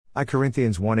I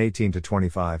Corinthians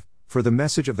 1:18-25, For the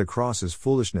message of the cross is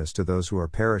foolishness to those who are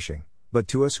perishing, but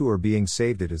to us who are being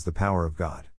saved it is the power of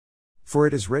God. For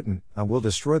it is written, I will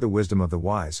destroy the wisdom of the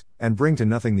wise, and bring to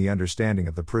nothing the understanding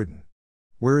of the prudent.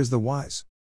 Where is the wise?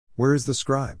 Where is the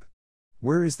scribe?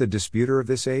 Where is the disputer of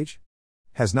this age?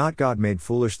 Has not God made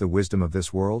foolish the wisdom of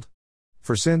this world?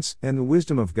 For since, in the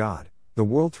wisdom of God, the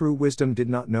world through wisdom did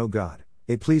not know God,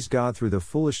 it pleased God through the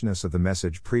foolishness of the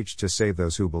message preached to save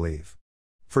those who believe.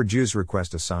 For Jews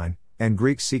request a sign, and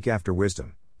Greeks seek after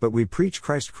wisdom, but we preach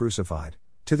Christ crucified,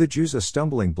 to the Jews a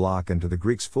stumbling block and to the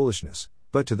Greeks foolishness,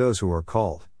 but to those who are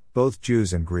called, both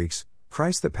Jews and Greeks,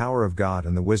 Christ the power of God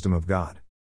and the wisdom of God.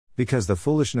 Because the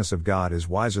foolishness of God is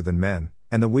wiser than men,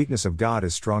 and the weakness of God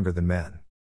is stronger than men.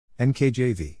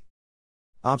 NKJV.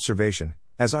 Observation: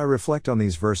 As I reflect on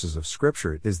these verses of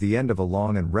Scripture, it is the end of a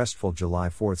long and restful July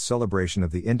 4th celebration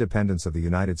of the independence of the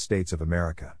United States of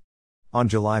America. On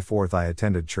July 4th I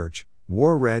attended church,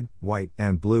 wore red, white,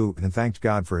 and blue, and thanked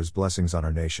God for His blessings on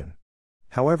our nation.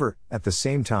 However, at the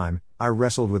same time, I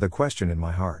wrestled with a question in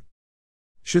my heart.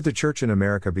 Should the church in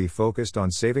America be focused on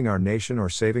saving our nation or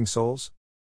saving souls?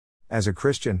 As a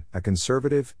Christian, a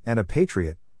conservative, and a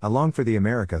patriot, I long for the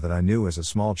America that I knew as a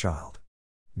small child.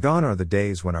 Gone are the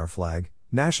days when our flag,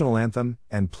 national anthem,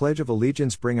 and Pledge of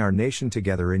Allegiance bring our nation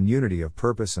together in unity of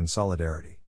purpose and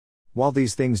solidarity. While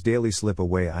these things daily slip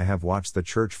away, I have watched the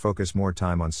church focus more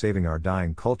time on saving our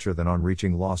dying culture than on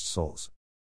reaching lost souls.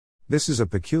 This is a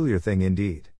peculiar thing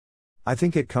indeed. I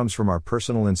think it comes from our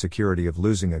personal insecurity of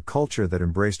losing a culture that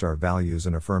embraced our values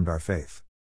and affirmed our faith.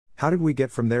 How did we get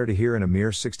from there to here in a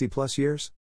mere 60+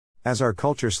 years? As our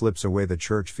culture slips away, the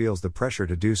church feels the pressure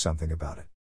to do something about it.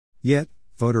 Yet,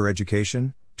 voter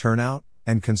education, turnout,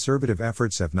 and conservative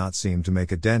efforts have not seemed to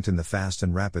make a dent in the fast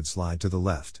and rapid slide to the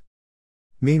left.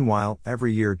 Meanwhile,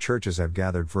 every year churches have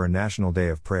gathered for a national day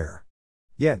of prayer.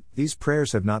 Yet, these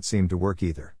prayers have not seemed to work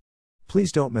either.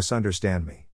 Please don't misunderstand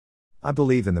me. I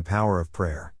believe in the power of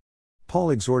prayer. Paul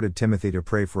exhorted Timothy to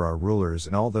pray for our rulers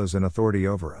and all those in authority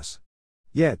over us.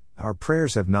 Yet, our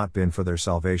prayers have not been for their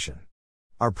salvation.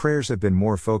 Our prayers have been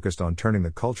more focused on turning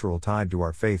the cultural tide to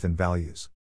our faith and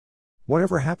values.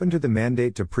 Whatever happened to the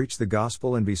mandate to preach the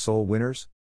gospel and be soul winners?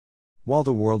 While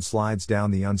the world slides down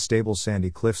the unstable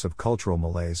sandy cliffs of cultural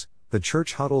malaise, the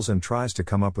church huddles and tries to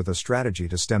come up with a strategy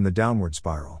to stem the downward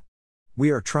spiral.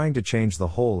 We are trying to change the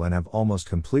whole and have almost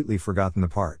completely forgotten the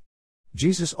part.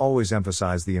 Jesus always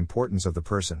emphasized the importance of the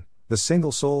person, the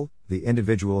single soul, the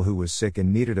individual who was sick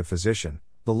and needed a physician,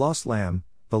 the lost lamb,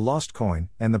 the lost coin,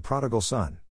 and the prodigal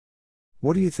son.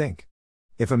 What do you think?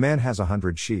 If a man has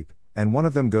 100 sheep, and one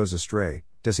of them goes astray,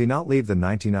 does he not leave the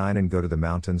 99 and go to the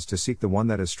mountains to seek the one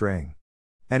that is straying?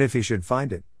 And if he should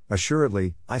find it,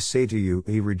 assuredly, I say to you,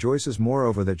 he rejoices more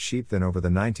over that sheep than over the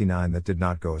 99 that did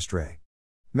not go astray.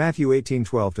 Matthew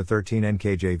 18:12-13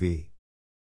 NKJV.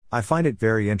 I find it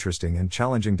very interesting and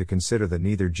challenging to consider that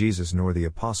neither Jesus nor the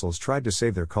apostles tried to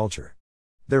save their culture.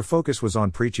 Their focus was on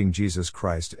preaching Jesus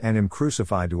Christ and Him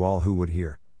crucified to all who would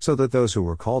hear, so that those who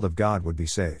were called of God would be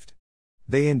saved.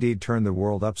 They indeed turned the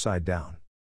world upside down.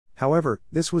 However,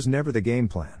 this was never the game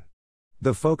plan.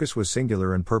 The focus was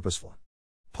singular and purposeful.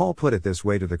 Paul put it this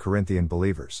way to the Corinthian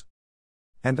believers.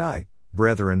 And I,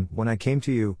 brethren, when I came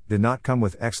to you, did not come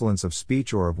with excellence of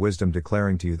speech or of wisdom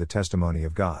declaring to you the testimony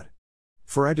of God.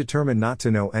 For I determined not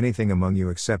to know anything among you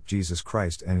except Jesus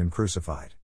Christ and Him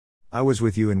crucified. I was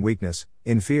with you in weakness,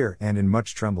 in fear, and in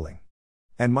much trembling.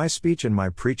 And my speech and my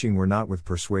preaching were not with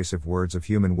persuasive words of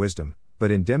human wisdom, but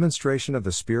in demonstration of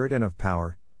the Spirit and of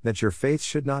power, that your faith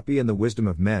should not be in the wisdom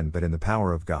of men but in the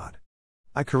power of God.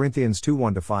 I Corinthians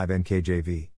 2:1-5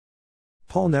 NKJV.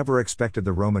 Paul never expected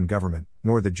the Roman government,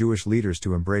 nor the Jewish leaders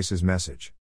to embrace his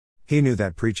message. He knew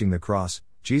that preaching the cross,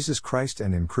 Jesus Christ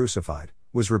and Him crucified,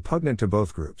 was repugnant to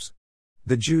both groups.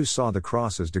 The Jews saw the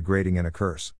cross as degrading and a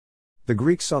curse. The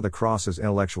Greeks saw the cross as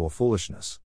intellectual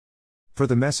foolishness. For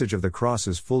the message of the cross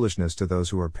is foolishness to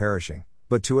those who are perishing,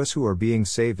 but to us who are being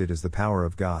saved it is the power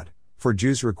of God. For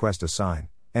Jews request a sign,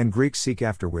 and Greeks seek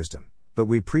after wisdom, but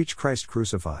we preach Christ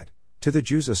crucified, to the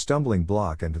Jews a stumbling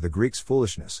block and to the Greeks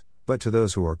foolishness, but to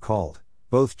those who are called,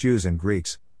 both Jews and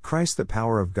Greeks, Christ the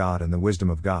power of God and the wisdom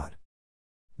of God.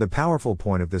 The powerful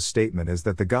point of this statement is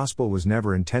that the gospel was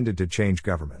never intended to change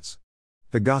governments.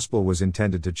 The gospel was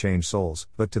intended to change souls,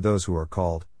 but to those who are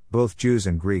called, both Jews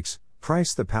and Greeks,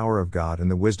 Christ the power of God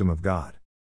and the wisdom of God.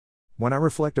 When I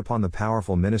reflect upon the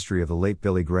powerful ministry of the late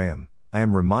Billy Graham, I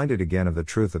am reminded again of the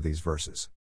truth of these verses.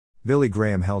 Billy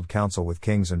Graham held counsel with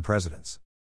kings and presidents.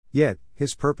 Yet,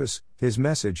 his purpose, his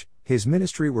message, his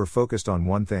ministry were focused on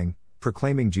one thing,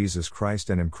 proclaiming Jesus Christ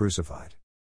and Him crucified.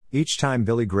 Each time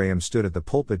Billy Graham stood at the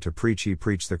pulpit to preach, he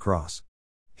preached the cross.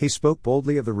 He spoke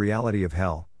boldly of the reality of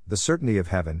hell, the certainty of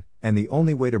heaven, and the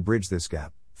only way to bridge this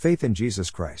gap, faith in Jesus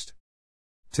Christ.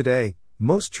 Today,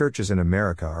 most churches in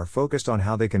America are focused on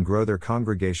how they can grow their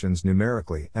congregations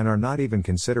numerically and are not even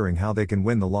considering how they can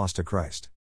win the lost to Christ.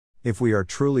 If we are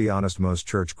truly honest, most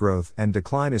church growth and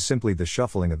decline is simply the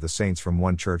shuffling of the saints from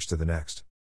one church to the next.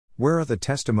 Where are the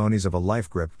testimonies of a life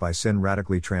gripped by sin,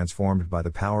 radically transformed by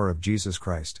the power of Jesus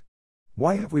Christ?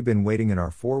 Why have we been waiting in our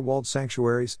four-walled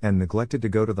sanctuaries and neglected to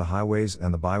go to the highways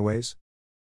and the byways?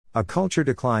 A culture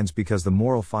declines because the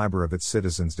moral fiber of its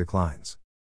citizens declines.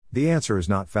 The answer is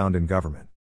not found in government.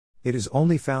 It is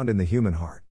only found in the human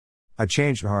heart. A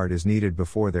changed heart is needed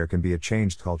before there can be a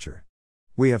changed culture.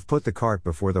 We have put the cart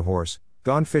before the horse,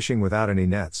 gone fishing without any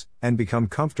nets, and become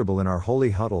comfortable in our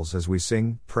holy huddles as we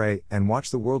sing, pray, and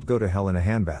watch the world go to hell in a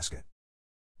handbasket.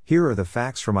 Here are the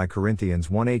facts from I Corinthians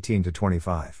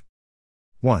 1:18-25.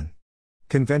 1.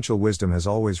 Conventional wisdom has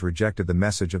always rejected the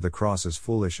message of the cross as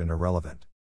foolish and irrelevant.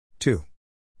 2.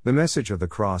 The message of the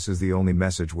cross is the only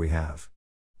message we have.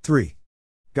 3.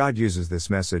 God uses this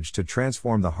message to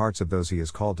transform the hearts of those He has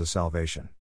called to salvation.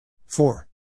 4.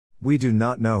 We do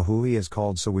not know who He has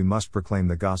called, so we must proclaim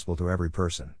the gospel to every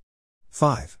person.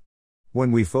 5.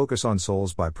 When we focus on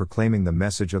souls by proclaiming the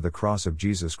message of the cross of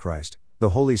Jesus Christ, the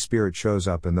Holy Spirit shows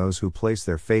up and those who place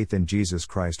their faith in Jesus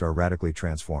Christ are radically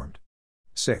transformed.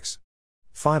 6.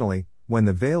 Finally, when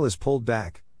the veil is pulled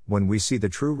back, when we see the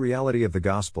true reality of the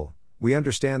gospel, we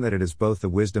understand that it is both the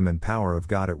wisdom and power of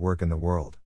God at work in the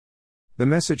world. The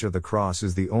message of the cross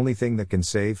is the only thing that can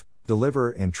save,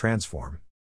 deliver, and transform.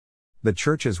 The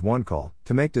church has one call: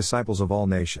 to make disciples of all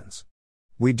nations.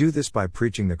 We do this by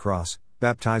preaching the cross,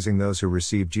 baptizing those who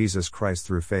receive Jesus Christ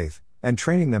through faith, and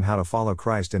training them how to follow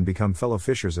Christ and become fellow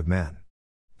fishers of men.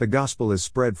 The gospel is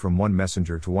spread from one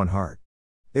messenger to one heart.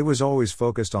 It was always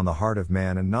focused on the heart of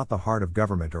man and not the heart of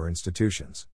government or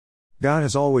institutions. God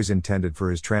has always intended for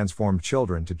His transformed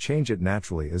children to change it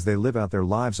naturally as they live out their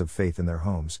lives of faith in their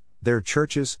homes, their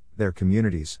churches, their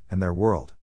communities, and their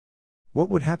world. What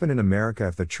would happen in America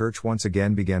if the church once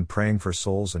again began praying for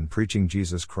souls and preaching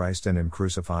Jesus Christ and Him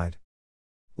crucified?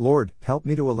 Lord, help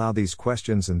me to allow these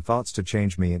questions and thoughts to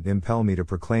change me and impel me to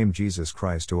proclaim Jesus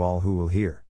Christ to all who will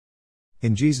hear.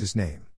 In Jesus' name.